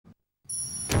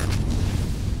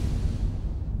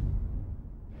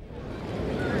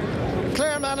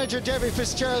manager Davy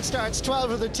Fitzgerald starts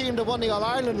 12 of the team that won the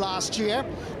All-Ireland last year.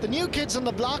 The new kids on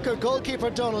the block are goalkeeper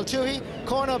Donald Toohey,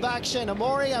 cornerback Shane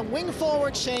Amori and wing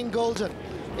forward Shane Golden.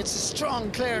 It's a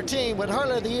strong Clare team with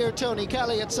Hurler of the Year Tony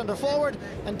Kelly at centre forward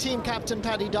and team captain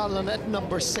Paddy Donnellan at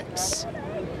number 6.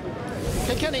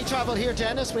 Kilkenny travel here to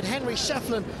Ennis with Henry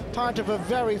Shefflin, part of a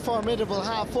very formidable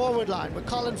half-forward line with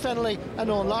Colin Fennelly and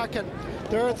Owen Larkin.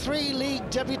 There are 3 league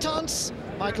debutants: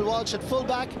 Michael Walsh at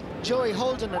fullback, Joey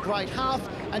Holden at right half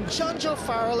and John Joe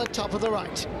Farrell at top of the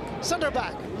right. Centre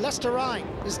back Lester Ryan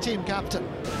is team captain.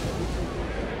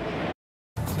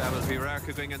 Will be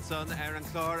Rarca going and son, Aaron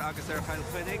Clare, agus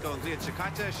Kilkenny, going Glean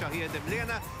Chicata, Shahia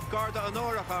Dimlena, Garda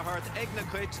Honora, Hart, Egna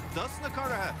Quit, Dusna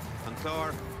Curaha, and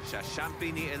Clare,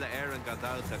 Shampini, Illa Aaron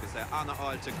Gadalt, agus Anna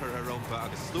Alta Curra Rumpa,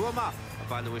 agus Sluama,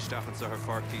 a Baluistachan, so her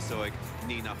 40 soig,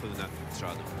 Nina Huna,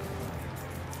 Stradum.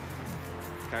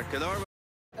 Kerkelor.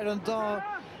 Aaron Da,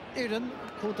 Aaron,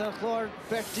 Kota Clare,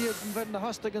 Bertie, and the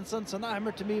Hostag and Sons, and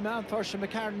Ahmer to me, man, Forsha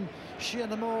McCarran,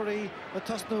 Shane Amori, a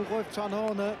Tusno Wolf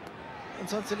Tranhona. And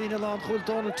son Selina Lawn, Khul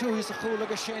Donald Toohey, a Khul, like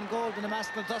a Shane Gold, and a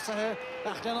Master Dussaher,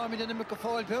 Achlan Armin in the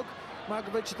Microfoil Book,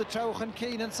 Margaret the Trauch and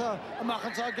Keen, and so a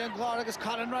Machan's again, Glorious,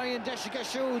 Colin Ryan, Deshika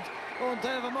Shoot, and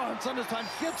David Martin, this time,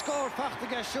 Fit score,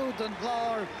 Fachtiga Shoot, and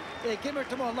Glor, Gimmer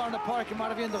to Lorna Park, and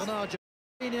Marvin the Ganaja,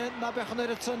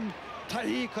 Nabechan,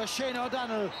 Tahika, Shane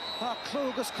O'Donnell,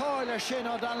 Klugus Coil, Shane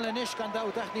O'Donnell, and Ishkan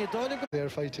Dow, Daphne Doyle. They're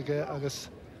fighting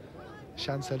against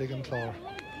Shanselig and Clare.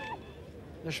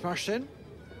 Nishmarshin.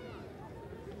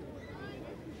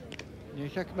 You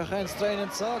check McCann strain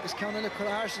and saw, because Conlon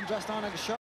Harrison just on a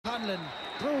shot. Conlon,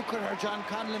 Brooker, John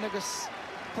Conlon, agus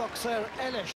Puxer,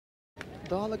 Ellis.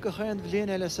 Dala Gahan, Vlin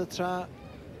Ellis, a tra,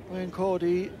 when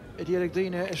Cody, a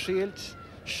Dina, a shield,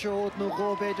 showed no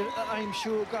go better. I'm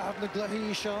sure Gav the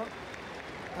Glahisha.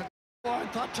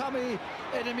 And Tommy,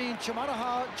 enemy,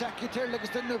 Chamaraha, Jackie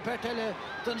Turligus, the new Bertelle,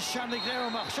 Dun Shanley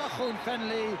Graham, Shachun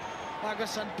Fenley,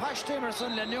 Agus and Pash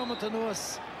Timerson,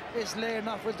 Leniomatanus, is laying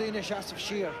off with Dina Shas of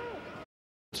Sheer.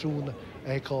 Trún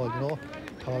call, you know,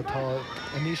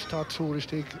 Anish tá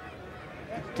trúristig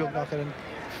dug nach an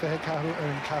fé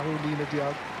Carolina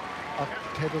Diag a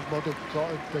tebog mod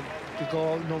the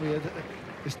goal no me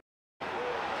is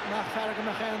nach ferge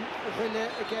mechan wille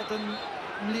get an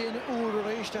mlien oer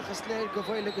reistach gesleer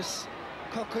gevoeliges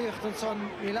kakocht en son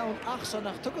Milan achson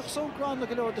nach tugach so grand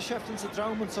gelord de chef in se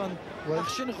traum en son ach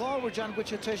sin gawer jan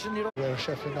which attention hier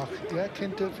chef nach ja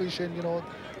kinte vision, you know,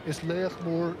 is leeg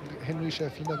more Henry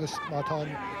Shefflin agus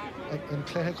Matan and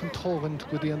Clare controlment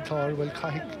with the entire well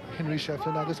Henry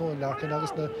Shefflin agus Owen Larkin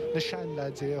agus na Shan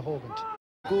lads Hogant.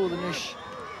 Goldenish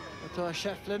to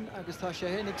Shefflin agus ta she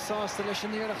Hennig sauce the leis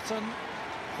near son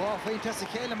go fein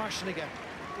tesekele marschnige.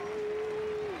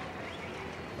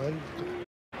 Well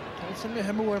it's in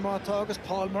the more Mata agus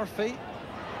Paul Murphy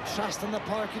trust in the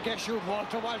park against you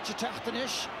Walter Walsh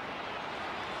tachtenish.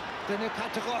 Then a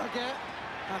category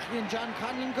Achrin John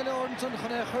Conlon Galornson,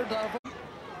 Hane Hurda,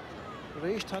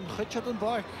 Reist on Hitchet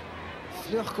Bark,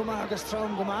 Fluchguma,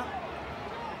 Gastrom Guma,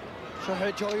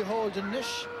 Shahe Joy Holden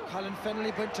Nish, Colin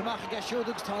Fennelly, Buntamach,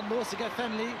 Gashodux, Ton Losiga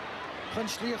Fennelly,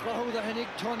 Punchly Rahoda Hennig,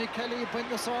 Tony Kelly,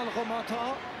 Buntasol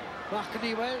Romata,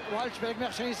 Machani well, Walshberg,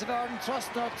 Merchants of Arden,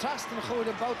 Trust, and Hold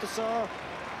about the saw,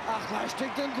 Achlash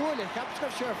Tigden Gully,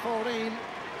 Capscapture 14.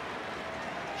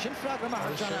 Shin Fragra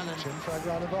Mahar John Allen. Shin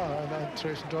Fragra and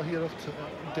Trace draw here of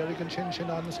Derek and Chin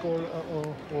on the score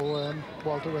or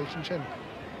Walter Welsh and Chin.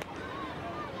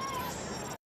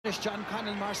 John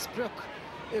Connell Marsbrook.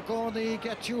 You're going to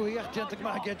get you here,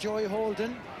 gentlemen, get Joy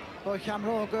Holden, or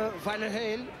Camroga, Violet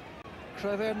Hale,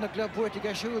 Craver the club where to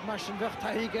get shoot, Marshall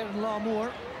Vertiger and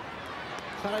Lamour.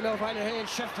 Farrell Violet Hale,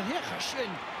 Shefton here, Shin.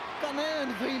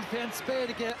 Ganan, Wheelfen,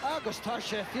 Spade, August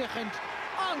Tasha, Fiechent.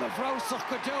 On the Vrosach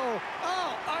Kajo.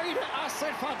 Oh, I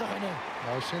said Father.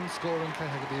 Now, Shin scoring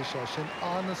Kahagdisha, Shin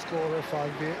on the scorer for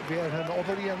Vierhan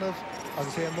over the end of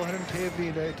Axel Mohan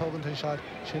TV, they told him shot.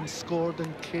 Shin scored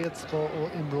in Katesko or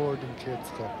embroidered in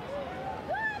Katesko.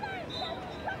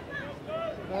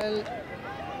 Well,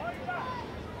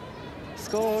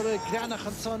 score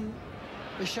Granachanson,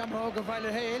 the Shamrock of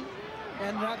Violet Hale,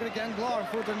 and Ragnar Ganglar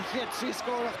for the hit 3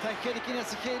 score of Kilkenny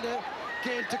Sekele.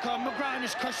 Gail to come,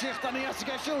 McGranish, Koshicht, and he has to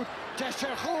get shoot.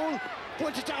 Gesture, Hole,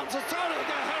 put it down to Sorry,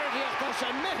 get hurt here, Kosha,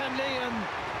 Mehan Liam.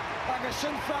 Aga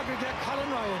Shin Fragger, get Colin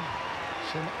Ryan.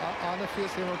 Shin on the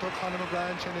face here, to Colin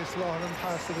McGran, Shin is Lauren and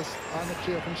pass to this on the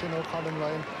clear from Shin or Colin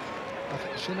Ryan.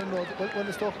 Shin and Rod, when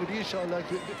it's talking with each other, like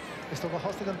it's talking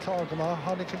Hostig and Clark,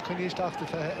 Honey Kilkenny after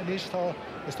and each thought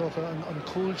it's talking on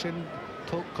cool Shin,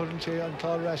 Currency and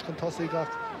Clark Rash, and Tossig,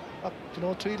 you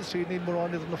know, 3 to 3 need more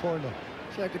on it than the 4 now.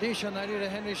 Shagadish and I did a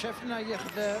Henry Shefflin, I get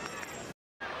the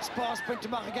Spás pointe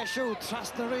mag a gesú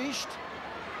tras na ríist.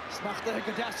 Smachta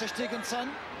go deasa stigan san.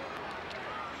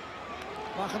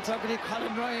 Machan tagarí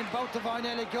Colin Ryan bouta bhain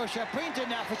eile Gosha pointe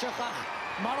nefaseach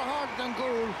mar a hard an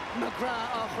goal na gra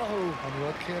a chrathú. An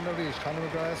rud céan a ríist, Conor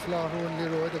McGrath is láthún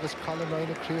líróid agus Colin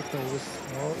Ryan a críoch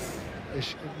nó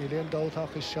is ní léon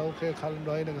dótach is seoché Colin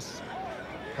Ryan agus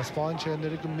a Spáinte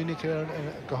nuair go minic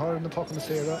go háir na pocan na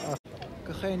séra.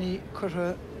 Go chéine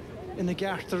curtha ina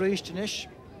gceart a ríist inis.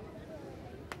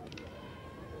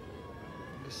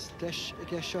 Agus leis I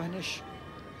gceist seo inis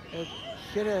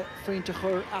chiire faointe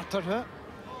chur atartha.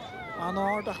 An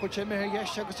ardach go sé mé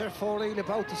dhéis agus fóraí le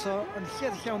boutasá an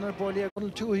chiad cheannar bólaí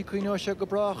an túí cuineá se go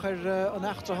brach an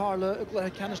achtar hála le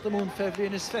ceannas na mún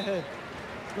febhlíon is fethe.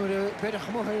 Nuair a beidir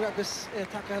chmóthir agus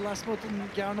take lasmód an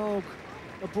gearnóg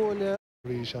a bóla.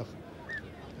 Ríiseach,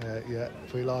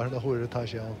 faoi láthair na thuair atá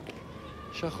sé an.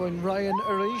 Se chuin Ryan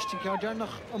a ríist, an ceann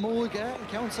dearnach a móige, an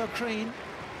ceann sa Crane.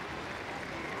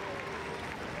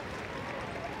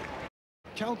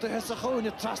 Ceannta hes a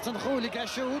chúine tras an chúla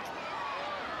geisiúd.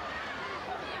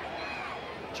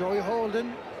 Joey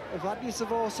Holden, a bhad níos a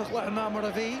bhósach le ná mar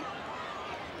a bhí.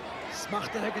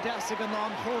 Smachta go deasa an ná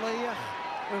chólaíach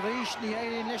a ríist ní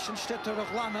éiríonn leis an stitar a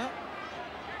ghlana.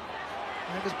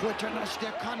 Agus buitir na ste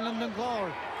Conlan an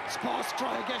glár. Spás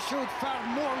try a geisiúd fear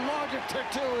mór láidir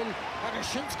tartúil agus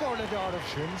sin scór le dáramh.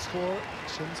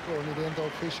 Sin scór ní réon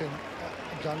dóg fao sin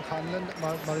John Conlan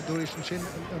mar a dúéis sin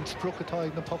an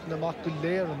spruchatáid na pocan amach go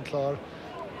léir an chlár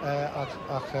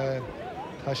ach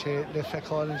tá sé le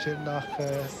feicáilinn sin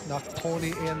nach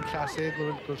tónaí éon clasé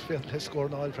gur féal le scór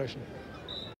na áil freisin.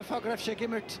 Fá raibh sé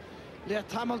gimmert le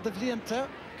tamil de bhlianta,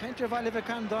 ceintear bhaile bheith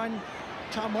can dáin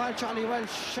Tom Wild, Charlie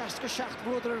Welsh, 67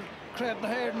 broeder Craig na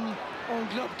Herden on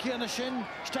glub céanna sin,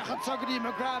 stachan sagadí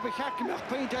McGrath a cheacimach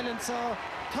paint eilen sa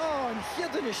tá an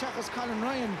chiadan is seachas Colin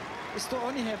Ryan is tó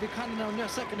oníthe bhí canan ná ne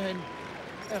second hen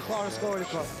chláir a scóir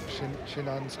club. Sin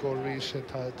an scóir rís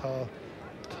tá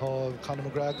Conor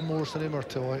McGrath mór san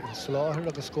immert sláthir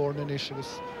agus scórna is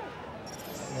agus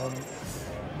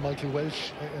Michael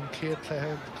Welsh an céad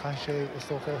léthe cai sé is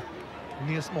tócha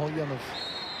níos mó dhéanamh.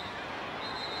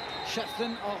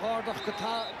 Shefflin a gáardach go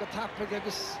tappa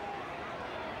agus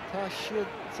tá siad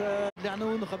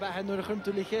leanúnach a bheithe nuair a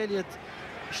chumtú le chéiliad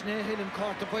snéhéil an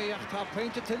cáta buíoch tá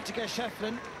pointe tiltte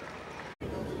Shefflin.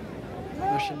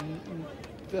 Mar sin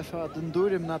bheitfad an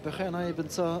dúrim na bechéna éban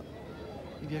sa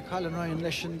I bhí Colin Ryan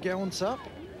leis an geansa.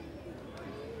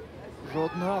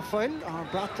 Ród na ráfáil a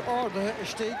brat ádathe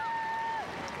istigh.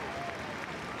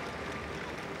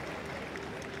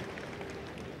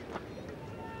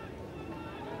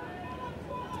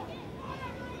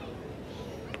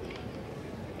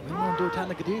 Dúirt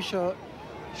hena go dtí seo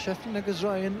Shefflin agus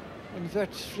Ryan an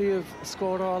bheirt fríomh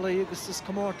scórálaí agus is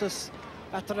comórtas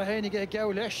atar a hénig ag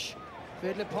geabh leis.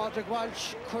 Féad le Padraig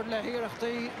Walsh chur le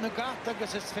híireachtaí na gat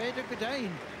agus is féidir go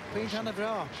dain paint hena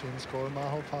bhrá. Sin scóir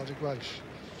maith Padraig Walsh.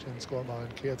 Sin scóir maith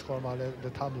an céad scóir maith le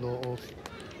tamló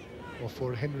ó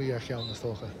fuair Henry a cheann na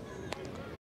tócha.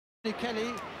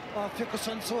 Kelly a ficus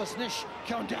suas níos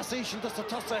ceann deasaisiil dus a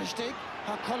tosa istigh.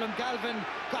 Tá Colin Galvin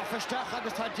gafisteach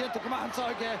agus tá dianta go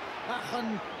maithansáige ach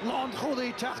an lán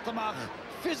chulaí teachtamach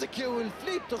fisiciúil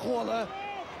flíp de chóla.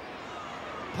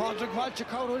 Padraig Walsh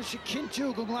cáúil sé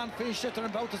cintiú go glan féin sitar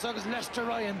an boutas agus Lester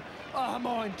Ryan a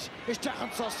hamáint is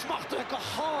techan sa smachta go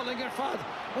háling fad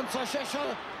an sa sé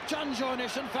seo John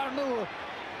Jones an fearnú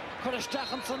chur is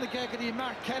techan san na gegadí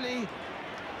Mark Kelly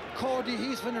Cody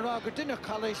hís fan ará gur duine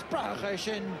chalais bracha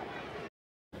sin.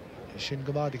 Sin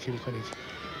go mád I Kilkenny.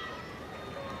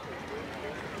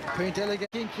 Paint eile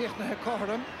cin cíoch na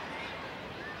hecáram.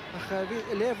 Ach bhí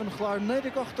 11 chláir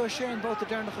 98 sé an bouta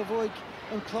déarnach a bhóig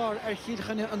an chlár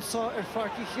chiadchanne an sá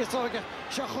farcií chiaáige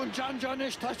se chun John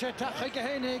Jones tá sé tacha go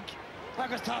hénig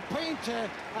agus tá painte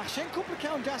ach sin cúpla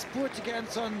ceann deasbúirt agéin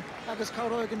san agus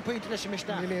cáróig an painte leis mis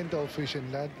Ní léon dó fao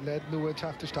sin lead nua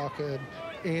teachtasteach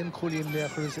éon chulíonn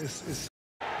léachar is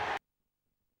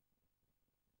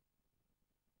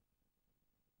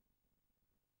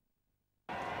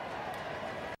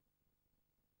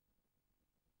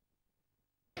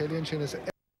Cillian sin is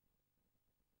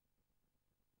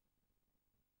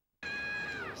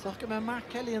Sach me Mark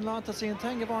Kelly an láta sí an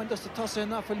teanga bháin dus a tosa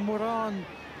nafil mórán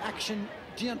action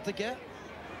diantaige.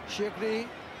 Siagrí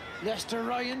Lester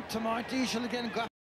Ryan, Tamáint Ísel again